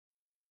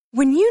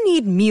When you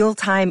need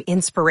mealtime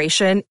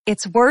inspiration,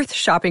 it's worth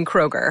shopping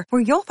Kroger,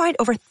 where you'll find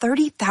over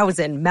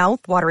 30,000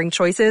 mouth-watering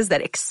choices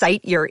that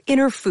excite your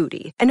inner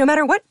foodie. And no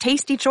matter what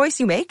tasty choice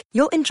you make,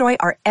 you'll enjoy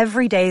our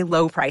everyday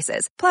low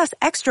prices, plus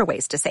extra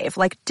ways to save,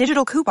 like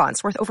digital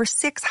coupons worth over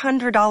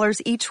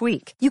 $600 each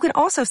week. You can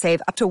also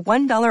save up to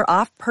 $1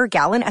 off per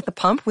gallon at the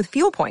pump with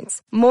fuel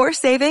points. More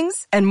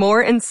savings and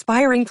more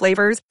inspiring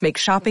flavors make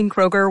shopping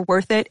Kroger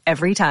worth it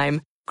every time.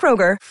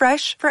 Kroger,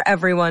 fresh for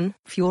everyone.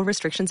 Fuel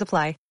restrictions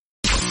apply.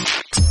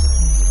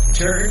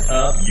 Turn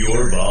up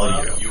your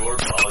volume.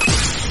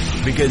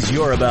 Because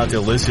you're about to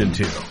listen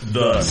to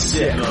The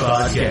Sick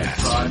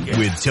Podcast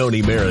with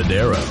Tony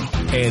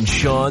Marinaro and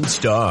Sean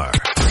Starr.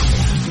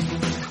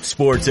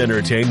 Sports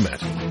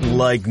entertainment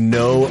like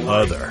no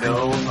other.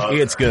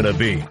 It's gonna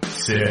be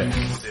sick.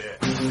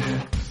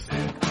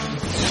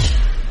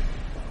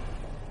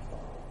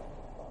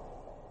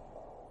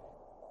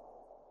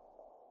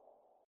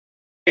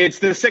 It's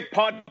the Sick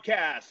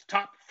Podcast,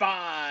 top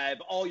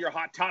 5, all your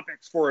hot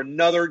topics for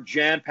another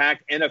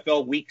jam-packed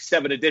NFL Week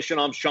 7 edition.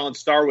 I'm Sean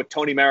Starr with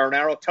Tony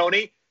Marinaro.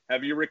 Tony,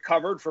 have you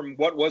recovered from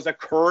what was a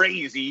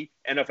crazy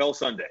NFL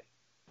Sunday?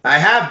 I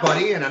have,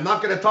 buddy, and I'm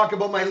not going to talk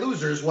about my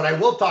losers. What I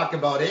will talk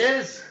about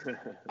is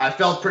I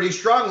felt pretty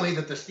strongly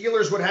that the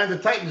Steelers would hand the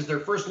Titans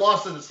their first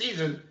loss of the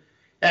season,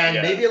 and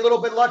maybe a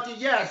little bit lucky,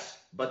 yes,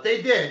 but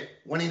they did,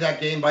 winning that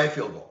game by a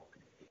field goal.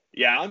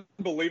 Yeah,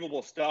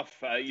 unbelievable stuff.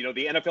 The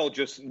NFL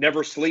just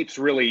never sleeps,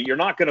 really. You're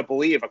not going to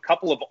believe a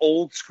couple of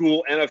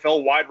old-school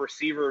NFL wide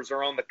receivers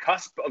are on the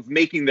cusp of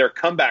making their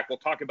comeback. We'll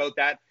talk about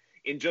that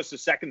in just a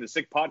second. The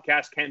Sick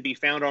Podcast can be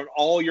found on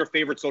all your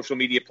favorite social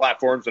media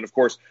platforms. And, of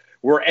course,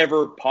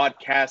 wherever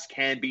podcasts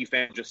can be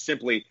found, just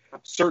simply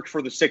search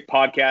for the Sick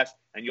Podcast,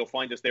 and you'll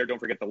find us there. Don't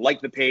forget to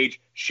like the page,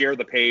 share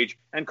the page,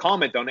 and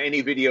comment on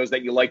any videos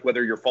that you like,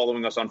 whether you're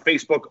following us on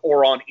Facebook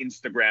or on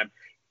Instagram.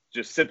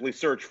 Just simply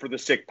search for the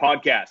Sick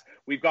Podcast.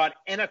 We've got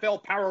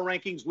NFL Power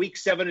Rankings Week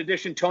 7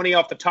 edition. Tony,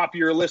 off the top of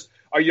your list,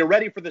 are you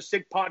ready for the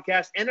Sick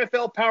Podcast?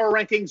 NFL Power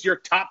Rankings, your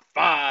top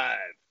 5.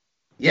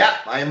 Yeah,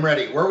 I am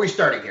ready. Where are we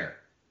starting here?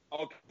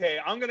 Okay,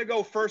 I'm going to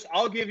go first.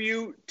 I'll give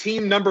you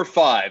team number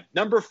 5.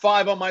 Number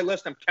 5 on my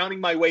list, I'm counting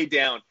my way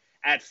down.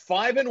 At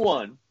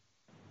 5-1,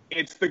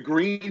 it's the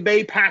Green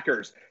Bay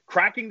Packers,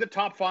 cracking the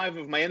top 5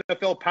 of my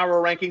NFL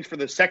Power Rankings for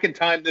the second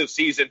time this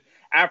season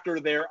after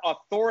their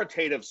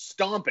authoritative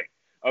stomping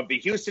of the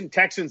Houston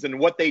Texans and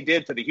what they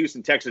did to the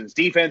Houston Texans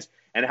defense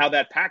and how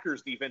that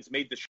Packers defense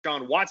made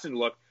Deshaun Watson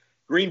look.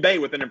 Green Bay,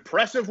 with an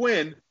impressive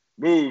win,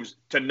 moves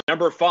to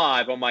number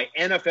 5 on my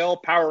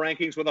NFL Power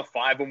Rankings with a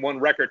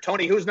 5-1 record.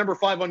 Tony, who's number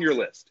 5 on your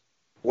list?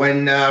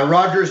 When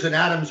Rodgers and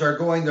Adams are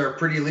going their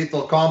pretty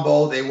lethal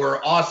combo, they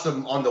were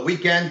awesome on the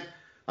weekend.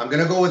 I'm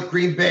going to go with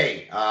Green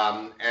Bay,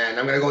 and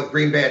I'm going to go with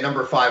Green Bay at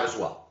number 5 as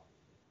well.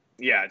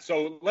 Yeah,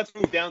 so let's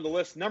move down the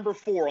list. Number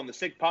 4 on the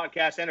Sick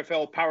Podcast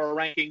NFL Power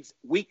Rankings,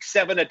 Week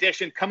 7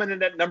 edition, coming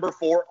in at number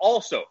 4,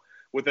 also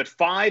with a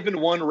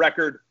 5-1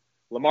 record,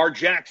 Lamar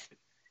Jackson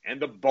and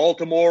the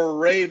Baltimore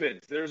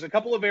Ravens. There's a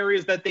couple of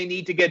areas that they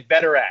need to get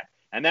better at,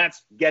 and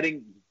that's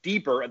getting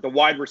deeper at the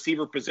wide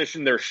receiver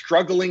position. They're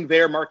struggling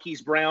there.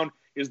 Marquise Brown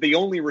is the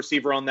only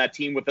receiver on that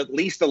team with at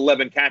least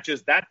 11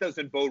 catches. That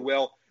doesn't bode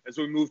well as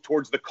we move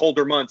towards the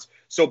colder months.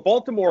 So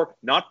Baltimore,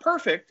 not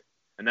perfect,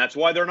 and that's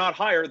why they're not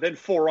higher than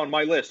 4 on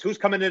my list. Who's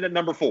coming in at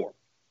number 4?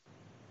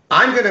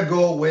 I'm going to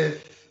go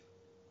with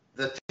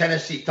the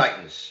Tennessee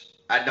Titans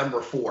at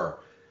number 4,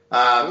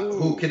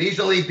 who could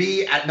easily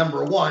be at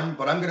number 1,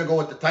 but I'm going to go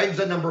with the Titans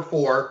at number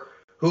 4,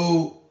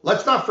 who,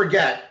 let's not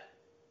forget,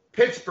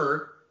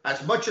 Pittsburgh,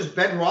 as much as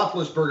Ben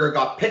Roethlisberger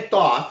got picked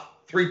off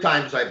 3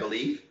 times, I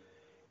believe,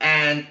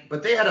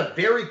 but they had a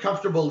very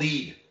comfortable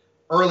lead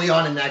early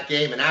on in that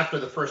game and after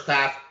the first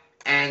half,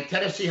 and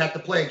Tennessee had to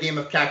play a game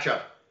of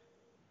catch-up.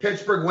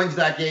 Pittsburgh wins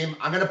that game.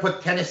 I'm going to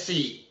put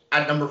Tennessee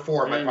at number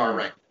 4 in my power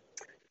rank.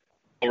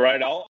 All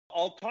right,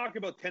 I'll talk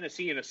about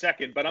Tennessee in a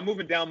second, but I'm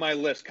moving down my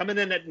list. Coming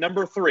in at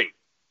number 3.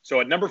 So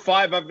at number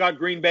 5, I've got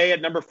Green Bay. At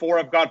number 4,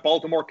 I've got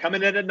Baltimore.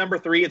 Coming in at number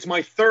 3, it's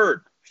my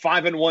third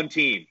 5-1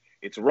 team.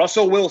 It's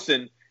Russell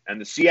Wilson and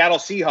the Seattle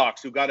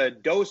Seahawks, who got a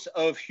dose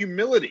of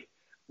humility.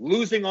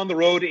 Losing on the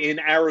road in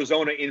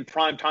Arizona in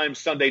primetime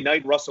Sunday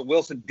night, Russell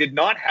Wilson did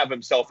not have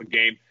himself a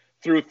game,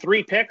 threw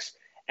 3 picks,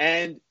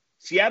 and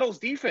Seattle's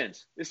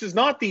defense, this is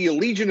not the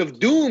Legion of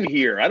Doom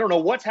here. I don't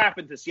know what's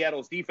happened to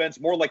Seattle's defense,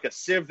 more like a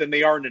sieve than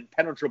they are an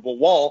impenetrable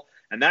wall.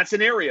 And that's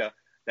an area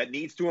that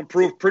needs to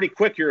improve pretty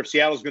quick here if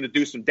Seattle's going to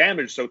do some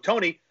damage. So,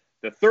 Tony,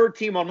 the third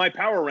team on my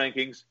power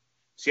rankings,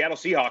 Seattle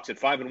Seahawks at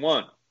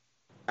 5-1.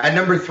 At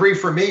number 3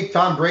 for me,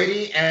 Tom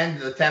Brady and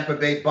the Tampa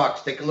Bay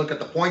Bucks. Take a look at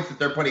the points that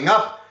they're putting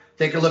up.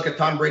 Take a look at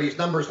Tom Brady's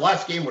numbers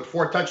last game with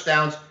 4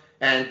 touchdowns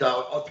and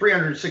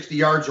 360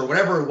 yards or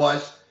whatever it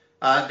was.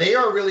 They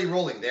are really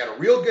rolling. They had a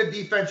real good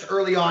defense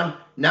early on.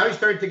 Now he's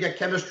starting to get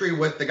chemistry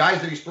with the guys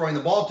that he's throwing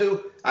the ball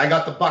to. I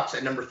got the Bucks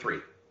at number 3.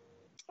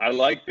 I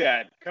like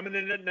that. Coming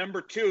in at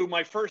number 2,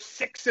 my first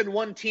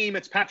 6-1 team,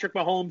 it's Patrick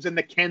Mahomes and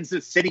the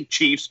Kansas City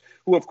Chiefs,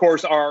 who, of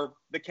course, are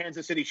the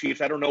Kansas City Chiefs.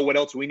 I don't know what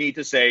else we need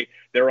to say.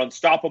 They're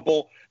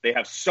unstoppable. They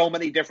have so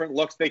many different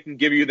looks they can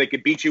give you. They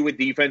could beat you with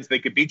defense. They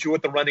could beat you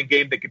with the running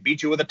game. They could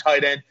beat you with a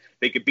tight end.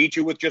 They could beat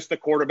you with just the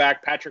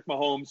quarterback, Patrick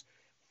Mahomes.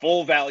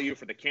 Full value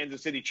for the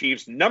Kansas City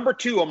Chiefs. Number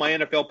 2 on my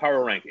NFL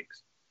power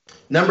rankings.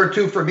 Number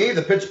 2 for me,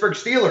 the Pittsburgh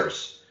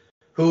Steelers,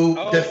 who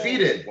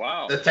defeated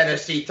the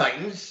Tennessee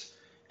Titans.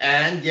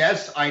 And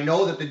yes, I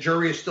know that the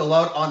jury is still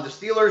out on the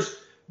Steelers,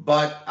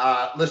 but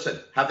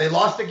listen, have they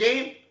lost a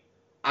game?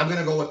 I'm going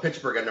to go with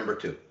Pittsburgh at number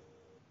 2.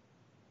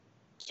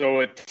 So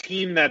a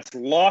team that's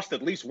lost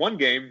at least one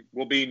game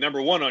will be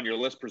number 1 on your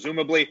list,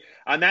 presumably.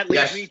 And that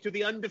leads me to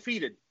the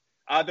undefeated.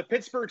 The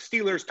Pittsburgh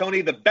Steelers,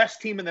 Tony, the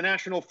best team in the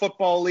National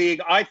Football League.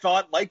 I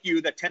thought, like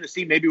you, that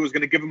Tennessee maybe was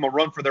going to give them a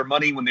run for their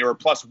money when they were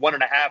plus 1.5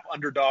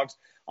 underdogs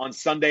on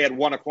Sunday at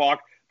 1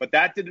 o'clock. But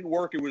that didn't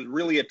work. It was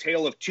really a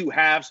tale of two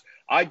halves.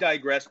 I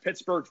digress.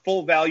 Pittsburgh,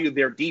 full value.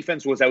 Their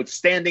defense was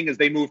outstanding as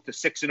they moved to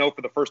 6-0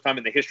 for the first time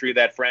in the history of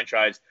that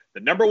franchise. The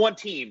number 1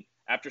 team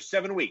after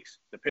 7 weeks,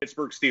 the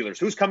Pittsburgh Steelers.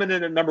 Who's coming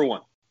in at number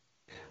 1?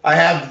 I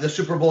have the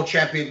Super Bowl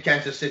champion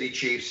Kansas City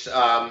Chiefs.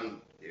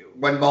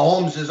 When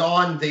Mahomes is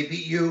on, they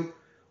beat you.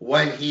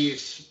 When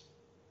he's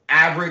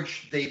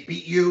average, they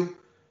beat you.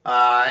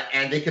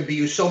 And they can beat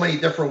you so many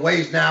different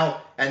ways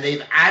now. And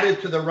they've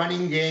added to the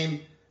running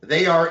game.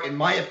 They are, in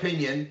my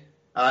opinion,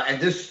 and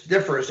this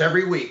differs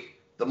every week,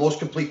 the most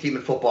complete team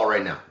in football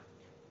right now.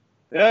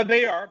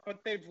 They are,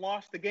 but they've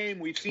lost the game.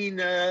 We've seen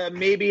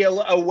maybe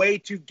a way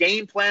to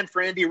game plan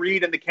for Andy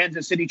Reid and the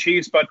Kansas City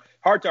Chiefs, but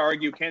hard to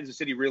argue Kansas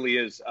City really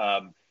is,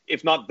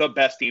 if not the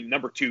best team,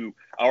 number 2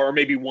 or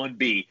maybe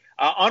 1B.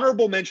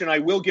 Honorable mention, I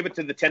will give it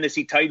to the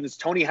Tennessee Titans.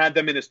 Tony had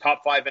them in his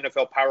top 5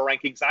 NFL power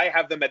rankings. I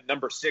have them at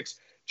number 6.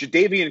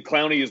 Jadeveon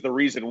Clowney is the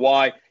reason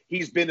why.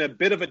 He's been a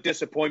bit of a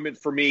disappointment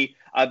for me.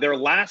 They're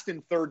last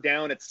in third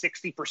down at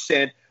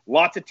 60%.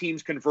 Lots of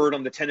teams convert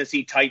on the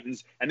Tennessee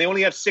Titans, and they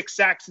only have 6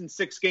 sacks in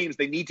 6 games.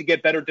 They need to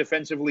get better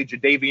defensively.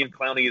 Jadeveon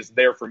Clowney is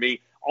there for me.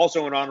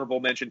 Also an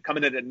honorable mention,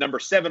 coming in at number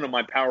 7 on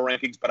my power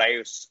rankings, but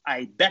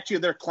I bet you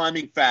they're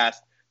climbing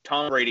fast,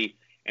 Tom Brady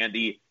and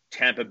the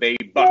Tampa Bay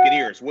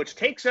Buccaneers, which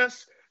takes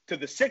us to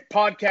the Sick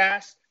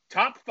Podcast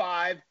Top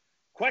 5.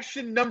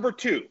 Question number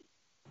 2.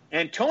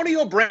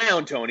 Antonio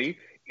Brown, Tony,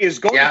 is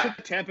going to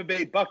the Tampa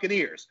Bay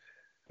Buccaneers.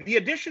 The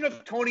addition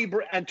of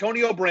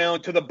Antonio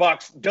Brown to the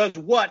Bucs does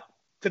what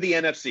to the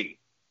NFC?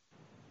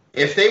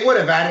 If they would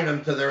have added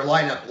him to their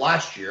lineup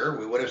last year,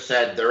 we would have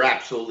said they're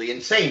absolutely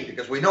insane,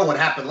 because we know what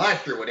happened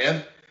last year with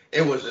him.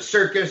 It was a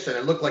circus, and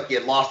it looked like he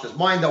had lost his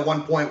mind at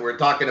one point. We were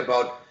talking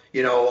about,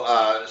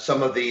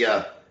 some of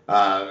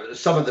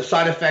the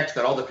side effects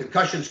that all the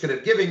concussions could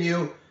have given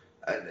you.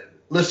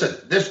 Listen,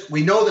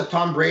 we know that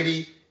Tom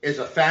Brady is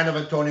a fan of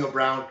Antonio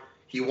Brown.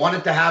 He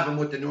wanted to have him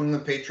with the New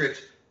England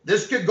Patriots.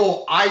 This could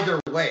go either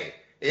way.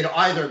 It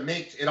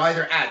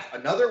either adds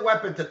another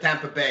weapon to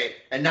Tampa Bay,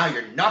 and now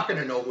you're not going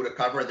to know who to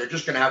cover, and they're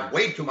just going to have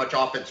way too much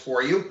offense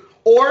for you.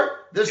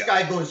 Or this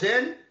guy goes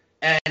in,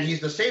 and he's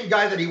the same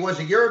guy that he was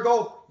a year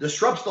ago,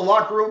 disrupts the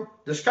locker room,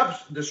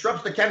 disrupts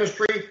the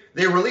chemistry,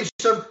 they release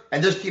him,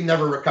 and this team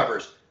never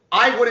recovers.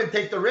 I wouldn't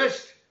take the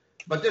risk,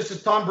 but this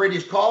is Tom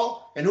Brady's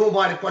call, and who am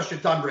I to question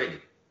Tom Brady?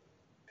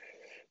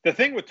 The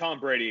thing with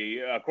Tom Brady,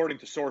 according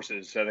to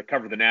sources that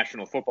cover the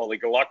National Football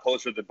League a lot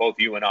closer than both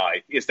you and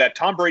I, is that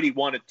Tom Brady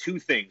wanted 2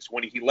 things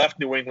when he left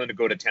New England to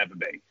go to Tampa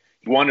Bay.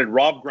 He wanted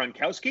Rob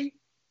Gronkowski,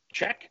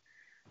 check.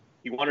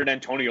 He wanted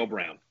Antonio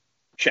Brown,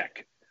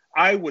 check.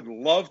 I would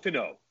love to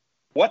know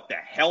what the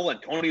hell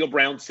Antonio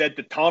Brown said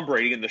to Tom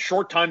Brady in the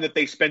short time that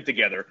they spent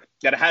together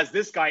that has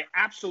this guy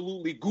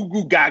absolutely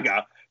goo-goo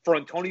gaga for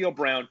Antonio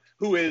Brown,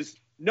 who is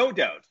no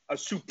doubt a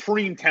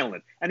supreme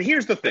talent. And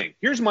here's the thing.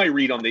 Here's my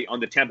read on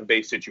the Tampa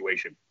Bay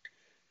situation.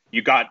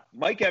 You got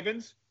Mike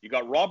Evans, you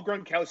got Rob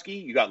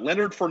Gronkowski, you got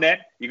Leonard Fournette,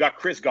 you got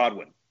Chris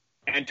Godwin.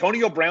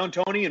 Antonio Brown,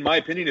 Tony, in my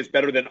opinion, is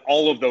better than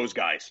all of those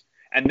guys.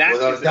 And that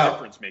is the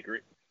difference maker.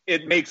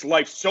 It makes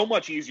life so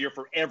much easier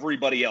for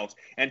everybody else.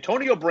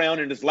 Antonio Brown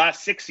in his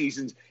last 6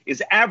 seasons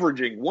is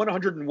averaging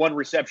 101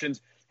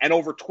 receptions and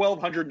over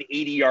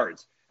 1,280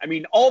 yards. I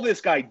mean, all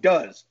this guy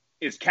does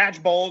is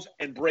catch balls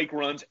and break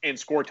runs and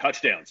score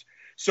touchdowns.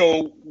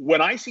 So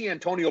when I see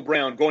Antonio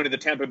Brown going to the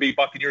Tampa Bay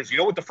Buccaneers, you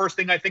know what the first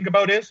thing I think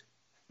about is?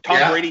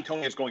 Tom Brady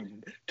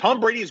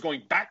is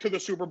going back to the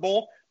Super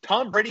Bowl.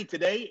 Tom Brady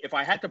today, if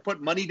I had to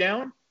put money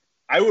down,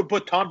 I would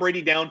put Tom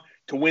Brady down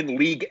to win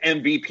league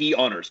MVP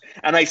honors.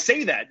 And I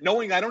say that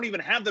knowing I don't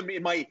even have them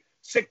in my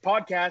Sick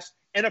Podcast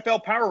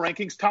NFL Power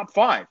Rankings top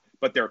 5,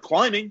 but they're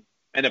climbing.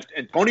 And if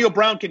Antonio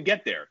Brown can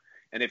get there,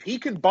 and if he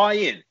can buy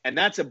in, and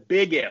that's a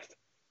big if,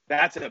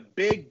 that's a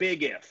big,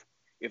 big if.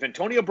 If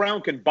Antonio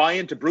Brown can buy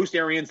into Bruce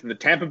Arians and the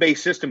Tampa Bay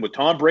system with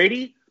Tom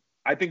Brady,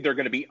 I think they're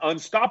going to be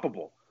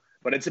unstoppable.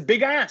 But it's a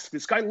big ask.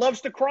 This guy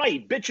loves to cry. He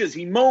bitches.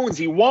 He moans.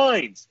 He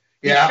whines.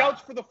 He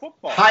shouts for the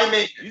football. High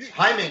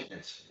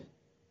maintenance.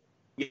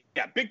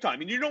 Yeah, big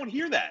time. And you don't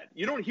hear that.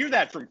 You don't hear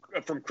that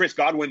from Chris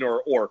Godwin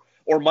or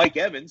or Mike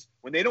Evans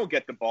when they don't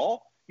get the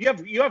ball. You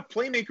have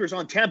playmakers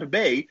on Tampa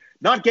Bay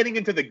not getting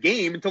into the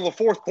game until the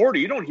fourth quarter.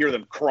 You don't hear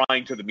them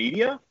crying to the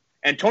media.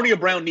 Antonio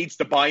Brown needs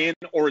to buy in,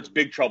 or it's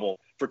big trouble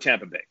for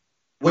Tampa Bay.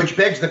 Which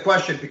begs the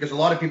question, because a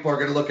lot of people are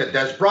going to look at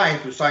Des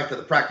Bryant, who signed to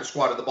the practice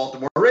squad of the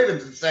Baltimore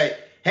Ravens, and say,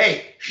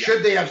 hey,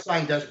 should they have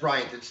signed Des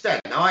Bryant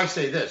instead? Now, I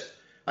say this.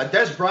 A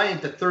Des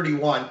Bryant at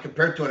 31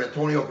 compared to an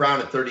Antonio Brown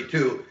at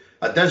 32,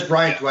 a Des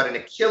Bryant who had an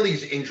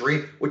Achilles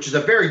injury, which is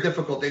a very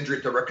difficult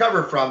injury to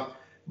recover from,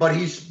 but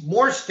he's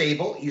more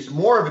stable. He's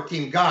more of a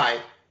team guy,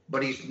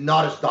 but he's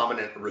not as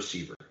dominant a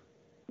receiver.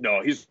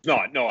 No, he's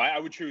not. No, I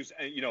would choose,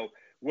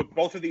 with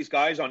both of these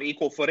guys on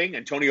equal footing,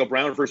 Antonio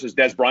Brown versus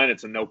Des Bryant,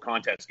 it's a no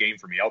contest game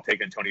for me. I'll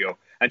take Antonio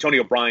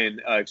Brown,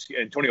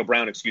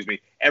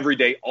 every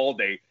day, all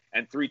day,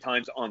 and 3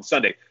 times on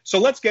Sunday. So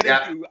let's get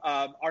into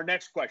our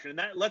next question,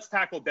 and let's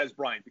tackle Des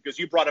Bryant because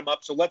you brought him up.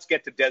 So let's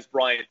get to Des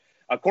Bryant.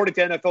 According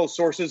to NFL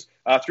sources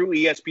through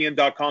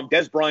ESPN.com,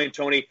 Des Bryant,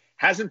 Tony,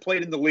 hasn't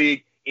played in the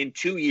league in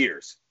 2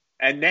 years.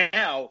 And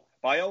now,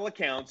 by all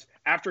accounts,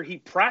 after he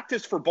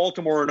practiced for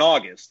Baltimore in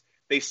August,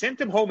 they sent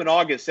him home in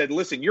August, said,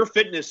 listen, your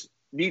fitness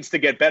needs to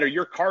get better.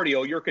 Your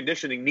cardio, your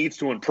conditioning needs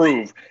to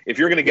improve if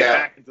you're going to get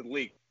back into the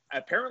league.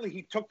 Apparently,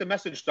 he took the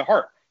message to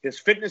heart. His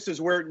fitness is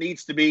where it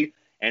needs to be.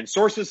 And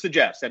sources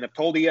suggest, and have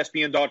told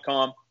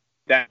ESPN.com,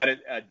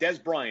 that Des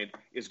Bryant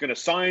is going to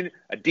sign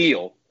a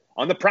deal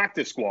on the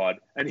practice squad,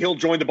 and he'll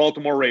join the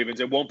Baltimore Ravens.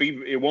 It won't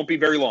be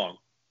very long.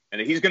 And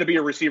he's going to be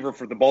a receiver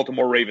for the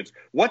Baltimore Ravens.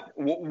 Why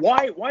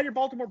did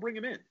Baltimore bring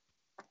him in?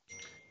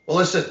 Well,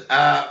 listen,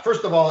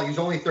 first of all, he's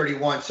only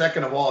 31.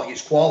 Second of all,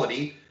 he's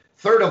quality.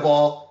 Third of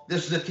all,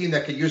 this is a team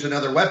that can use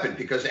another weapon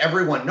because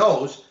everyone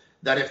knows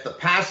that if the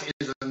pass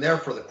isn't there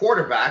for the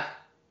quarterback,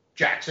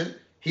 Jackson,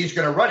 he's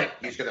going to run it.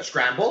 He's going to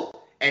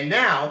scramble. And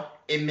now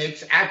it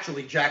makes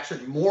actually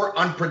Jackson more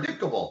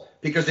unpredictable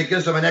because it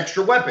gives them an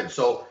extra weapon.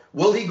 So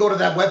will he go to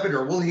that weapon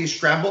or will he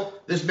scramble?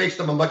 This makes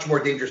them a much more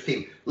dangerous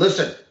team.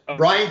 Listen,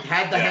 Bryant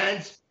had the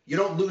hands. You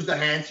don't lose the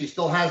hands. He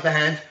still has the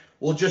hands.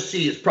 We'll just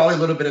see. It's probably a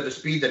little bit of the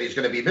speed that he's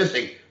going to be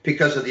missing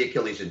because of the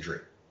Achilles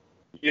injury.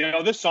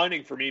 This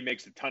signing for me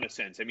makes a ton of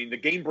sense. I mean, the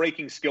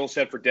game-breaking skill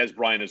set for Des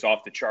Bryant is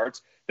off the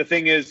charts. The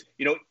thing is,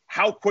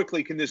 how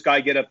quickly can this guy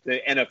get up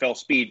to NFL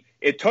speed?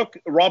 It took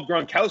Rob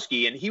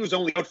Gronkowski, and he was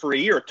only out for a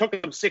year. It took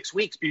him 6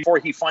 weeks before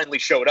he finally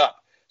showed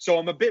up. So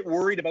I'm a bit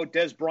worried about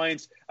Des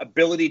Bryant's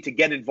ability to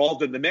get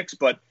involved in the mix,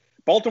 but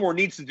Baltimore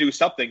needs to do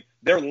something.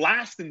 They're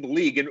last in the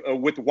league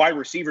with wide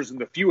receivers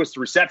and the fewest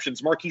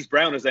receptions. Marquise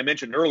Brown, as I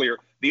mentioned earlier,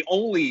 the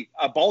only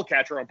ball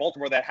catcher on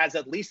Baltimore that has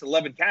at least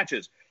 11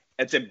 catches.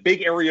 It's a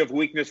big area of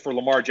weakness for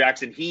Lamar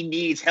Jackson. He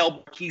needs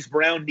help. Marquise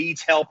Brown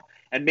needs help.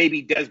 And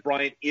maybe Des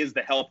Bryant is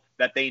the help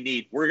that they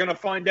need. We're going to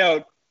find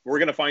out. We're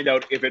going to find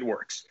out if it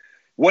works.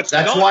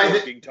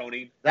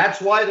 Tony?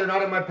 That's why they're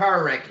not in my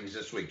power rankings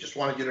this week. Just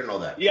wanted you to know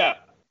that. Yeah.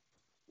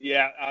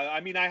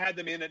 I had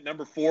them in at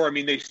number 4. I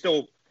mean, they're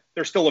still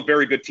a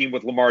very good team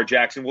with Lamar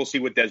Jackson. We'll see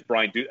what Des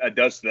Bryant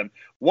does to them.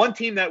 One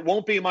team that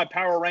won't be in my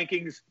power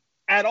rankings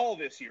at all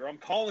this year. I'm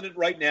calling it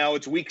right now.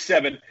 It's week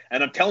 7,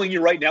 and I'm telling you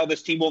right now,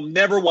 this team will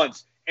never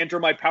once enter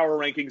my power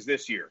rankings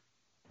this year.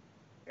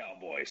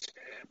 Cowboys.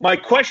 My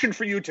question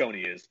for you,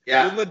 Tony, is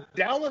will the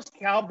Dallas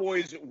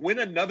Cowboys win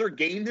another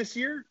game this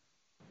year?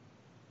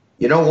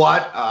 You know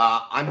what?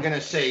 I'm going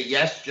to say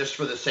yes, just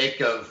for the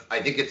sake of,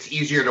 I think it's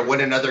easier to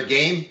win another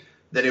game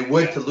than it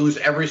would to lose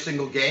every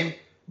single game,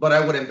 but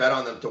I wouldn't bet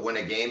on them to win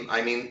a game.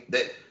 I mean,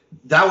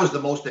 that was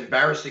the most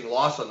embarrassing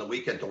loss on the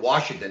weekend to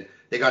Washington.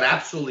 They got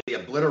absolutely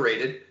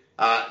obliterated.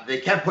 They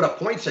can't put up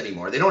points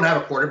anymore. They don't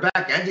have a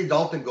quarterback. Andy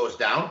Dalton goes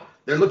down.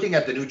 They're looking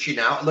at Danucci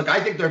now. Look, I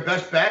think their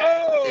best bet.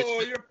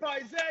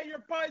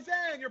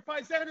 You're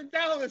Paisan in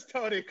Dallas,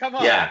 Tony. Come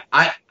on. Yeah,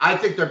 I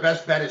think their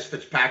best bet is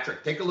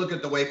Fitzpatrick. Take a look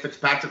at the way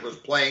Fitzpatrick was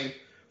playing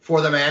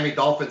for the Miami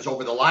Dolphins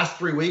over the last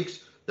 3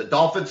 weeks. The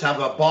Dolphins have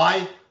a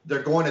bye.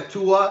 They're going to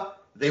Tua.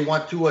 They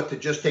want Tua to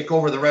just take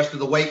over the rest of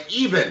the way,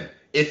 even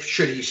if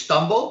should he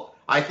stumble.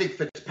 I think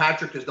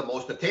Fitzpatrick is the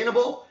most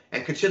attainable.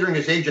 And considering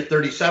his age at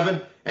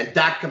 37 and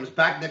Dak comes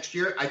back next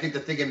year, I think the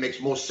thing that makes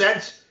most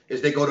sense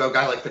is they go to a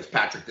guy like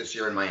Fitzpatrick this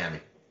year in Miami.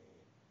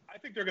 I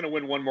think they're going to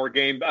win one more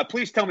game.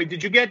 Please tell me,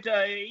 did you get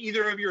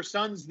either of your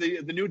sons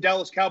the new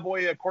Dallas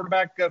Cowboy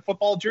quarterback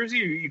football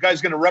jersey? Are you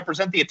guys going to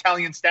represent the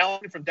Italian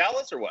stallion from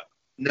Dallas or what?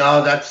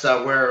 No, that's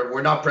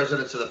we're not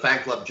presidents of the fan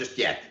club just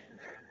yet.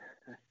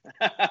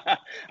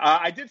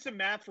 I did some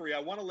math for you. I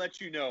want to let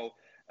you know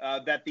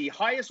that the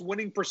highest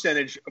winning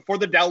percentage for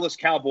the Dallas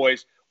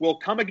Cowboys will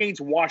come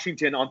against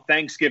Washington on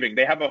Thanksgiving.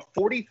 They have a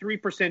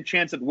 43%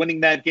 chance at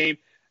winning that game,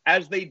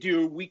 as they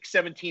do Week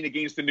 17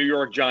 against the New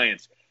York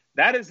Giants.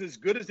 That is as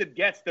good as it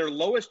gets. Their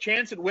lowest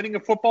chance at winning a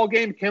football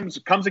game comes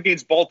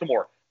against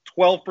Baltimore,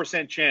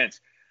 12% chance.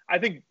 I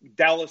think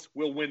Dallas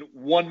will win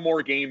one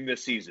more game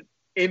this season.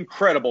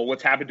 Incredible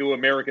what's happened to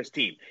America's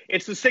team.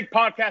 It's the Sick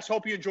Podcast.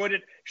 Hope you enjoyed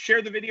it.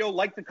 Share the video,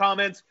 like the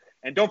comments,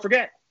 and don't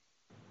forget,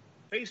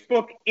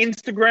 Facebook,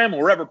 Instagram,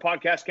 wherever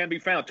podcasts can be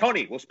found.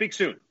 Tony, we'll speak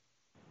soon.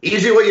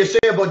 Easy what you say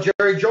about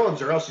Jerry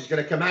Jones, or else he's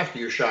going to come after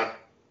you, Sean.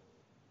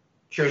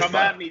 Cheers, Come bud.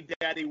 at me,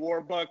 Daddy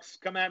Warbucks.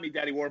 Come at me,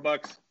 Daddy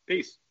Warbucks.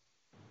 Peace.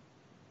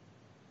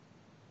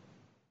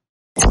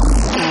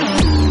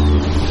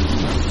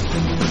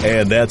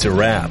 And that's a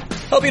wrap.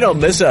 Hope you don't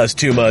miss us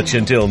too much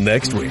until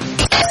next week.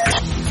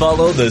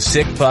 Follow the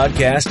Sick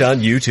Podcast on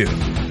YouTube,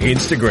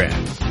 Instagram,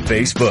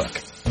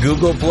 Facebook,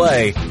 Google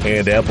Play,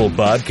 and Apple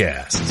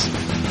Podcasts.